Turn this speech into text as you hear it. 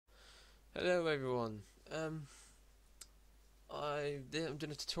Hello everyone. I'm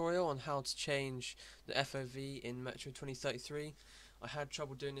doing a tutorial on how to change the FOV in Metro 2033. I had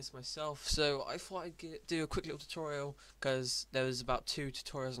trouble doing this myself, so I thought I'd do a quick little tutorial because there was about 2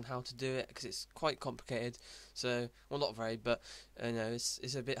 tutorials on how to do it because it's quite complicated. So, well, not very, but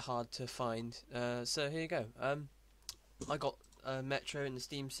it's a bit hard to find. So here you go. I got Metro in the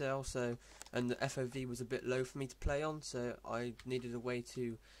Steam sale, and the FOV was a bit low for me to play on, so I needed a way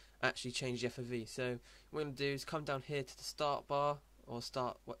to actually change the FOV. So what I'm going to do is come down here to the start bar or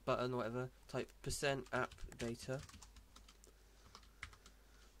start button or whatever, type %app data.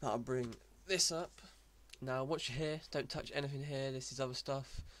 That'll bring this up. Now once you're here, don't touch anything here, this is other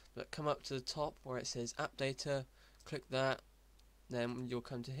stuff, but come up to the top where it says app data, click that, then you'll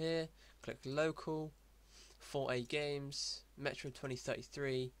come to here, click local, 4A games, Metro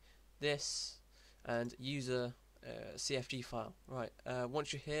 2033, this, and user CFG file. Right,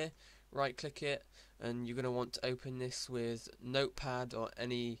 once you're here, right click it, and you're going to want to open this with Notepad or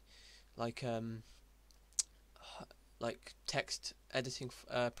any like text editing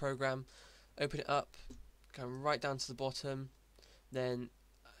program. Open it up, come right down to the bottom, then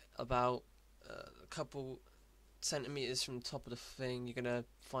about a couple centimeters from the top of the thing you're going to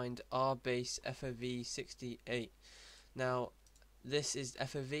find rbase FOV 68. Now this is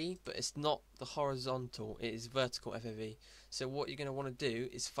FOV, but it's not the horizontal, it is vertical FOV. So what you're going to want to do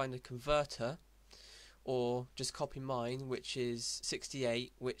is find a converter, or just copy mine, which is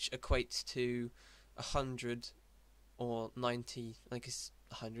 68, which equates to 100 or 90, I think it's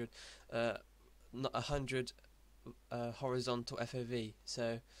 100, 100 horizontal FOV.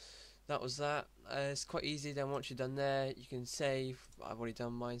 So that was that. It's quite easy. Then once you're done there, you can save. I've already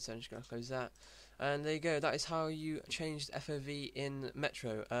done mine, so I'm just going to close that. And there you go. That is how you change the FOV in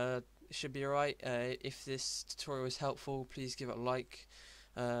Metro. It should be alright. If this tutorial is helpful, please give it a like.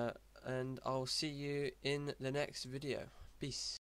 And I'll see you in the next video. Peace.